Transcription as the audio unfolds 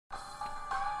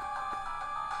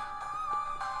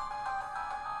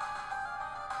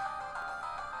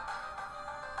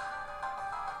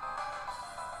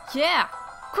Yeah!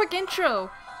 Quick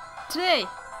intro! Today,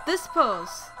 this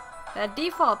pose. That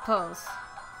default pose.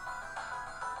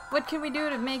 What can we do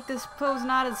to make this pose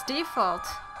not as default?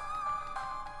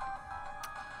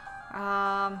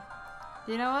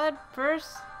 You know what?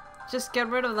 First, just get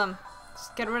rid of them.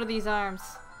 Just get rid of these arms.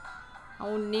 I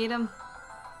won't need them.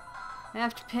 I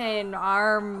have to pay an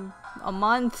arm a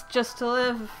month just to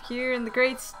live here in the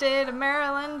great state of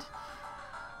Maryland.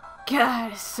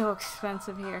 God, it's so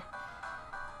expensive here.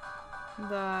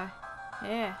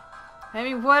 Yeah. I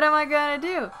mean, what am I gonna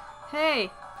do?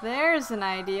 Hey, there's an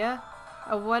idea.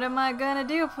 A what am I gonna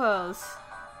do pose.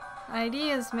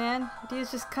 Ideas, man.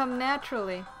 Ideas just come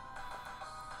naturally.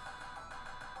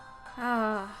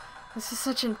 This is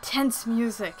such intense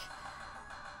music.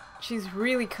 She's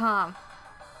really calm.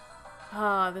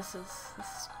 Oh, this is,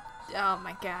 oh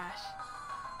my gosh.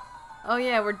 Oh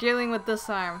yeah, we're dealing with this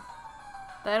arm.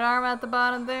 That arm at the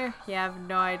bottom there? Yeah, I have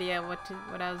no idea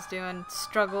what I was doing.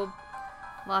 Struggled.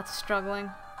 Lots of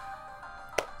struggling.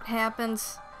 It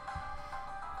happens.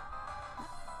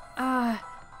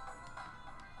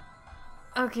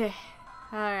 Okay.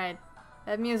 Alright.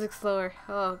 That music's slower.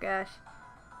 Oh gosh.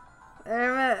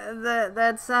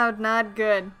 That sound not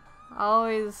good.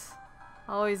 Always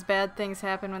bad things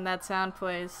happen when that sound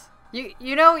plays.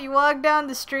 You know, you walk down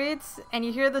the streets and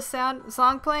you hear the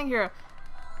song playing here.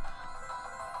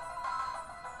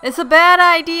 It's a bad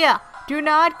idea. Do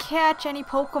not catch any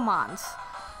Pokemons.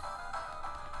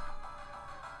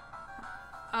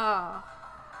 Oh.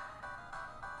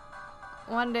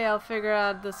 One day I'll figure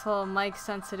out this whole mic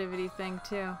sensitivity thing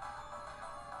too.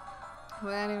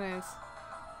 Well, anyways.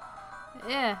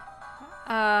 Yeah.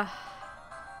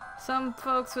 Some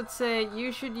folks would say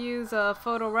you should use a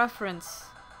photo reference,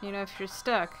 you know, if you're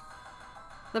stuck.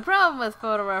 The problem with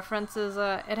photo reference is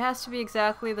it has to be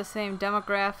exactly the same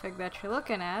demographic that you're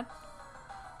looking at,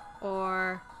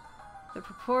 or the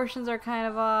proportions are kind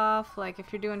of off. Like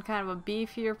if you're doing kind of a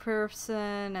beefier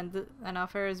person and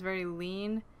Auferre is very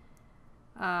lean,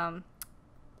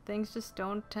 things just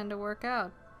don't tend to work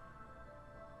out.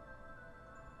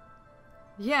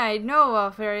 Yeah, I know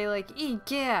Auferre, like,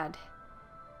 egad,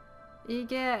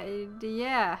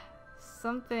 yeah,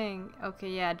 something. Okay,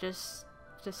 yeah, just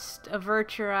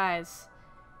avert your eyes.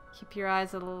 Keep your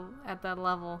eyes at that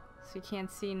level so you can't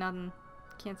see nothing.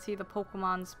 Can't see the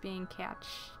Pokemons being caught.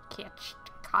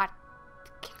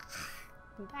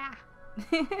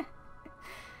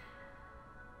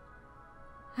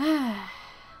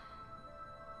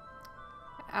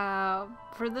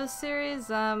 For this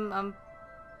series, I'm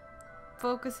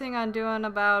focusing on doing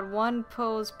about one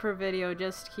pose per video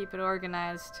just to keep it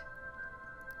organized.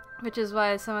 Which is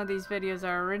why some of these videos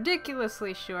are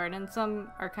ridiculously short and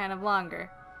some are kind of longer.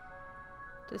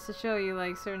 Just to show you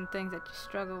like certain things that you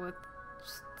struggle with.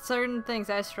 Certain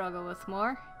things I struggle with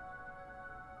more.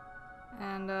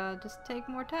 And just take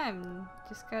more time.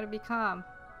 Just gotta be calm.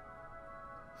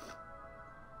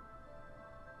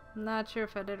 I'm not sure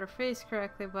if I did her face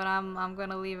correctly, but I'm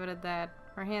gonna leave it at that.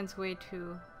 Her hand's way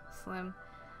too slim.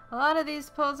 A lot of these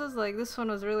poses, like this one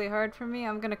was really hard for me.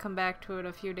 I'm gonna come back to it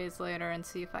a few days later and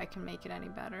see if I can make it any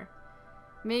better.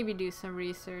 Maybe do some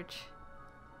research.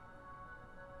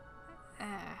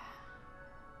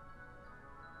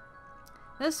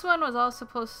 This one was also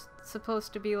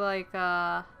supposed to be like,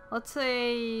 let's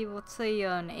say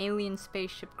an alien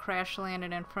spaceship crash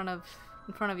landed in front of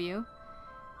you.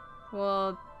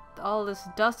 Well, all this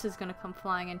dust is gonna come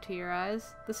flying into your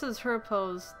eyes. This is her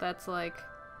pose. That's like.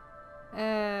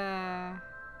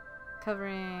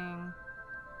 Covering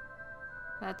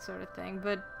that sort of thing,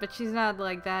 but she's not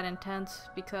like that intense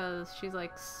because she's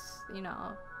like, you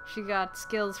know, she got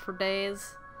skills for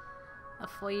days of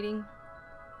fleeting,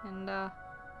 and I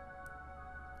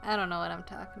don't know what I'm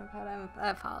talking about. I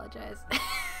apologize.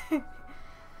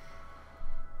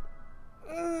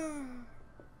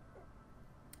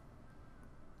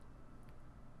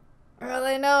 All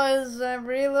I know is I'm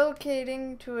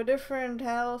relocating to a different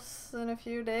house in a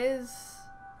few days,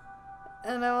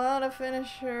 and I want to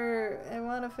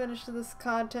finish this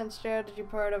content strategy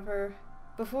part of her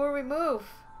before we move.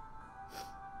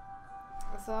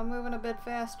 So I'm moving a bit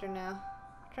faster now,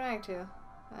 trying to.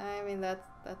 I mean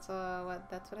that's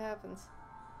what happens.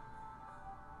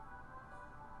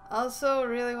 Also,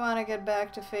 really want to get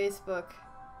back to Facebook.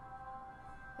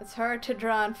 It's hard to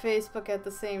draw on Facebook at the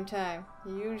same time.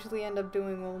 You usually end up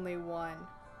doing only one.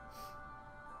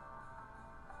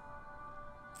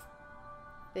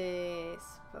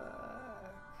 Facebook.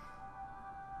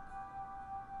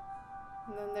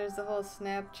 And then there's the whole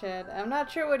Snapchat. I'm not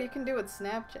sure what you can do with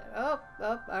Snapchat. Oh,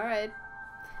 alright.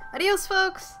 Adios,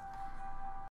 folks!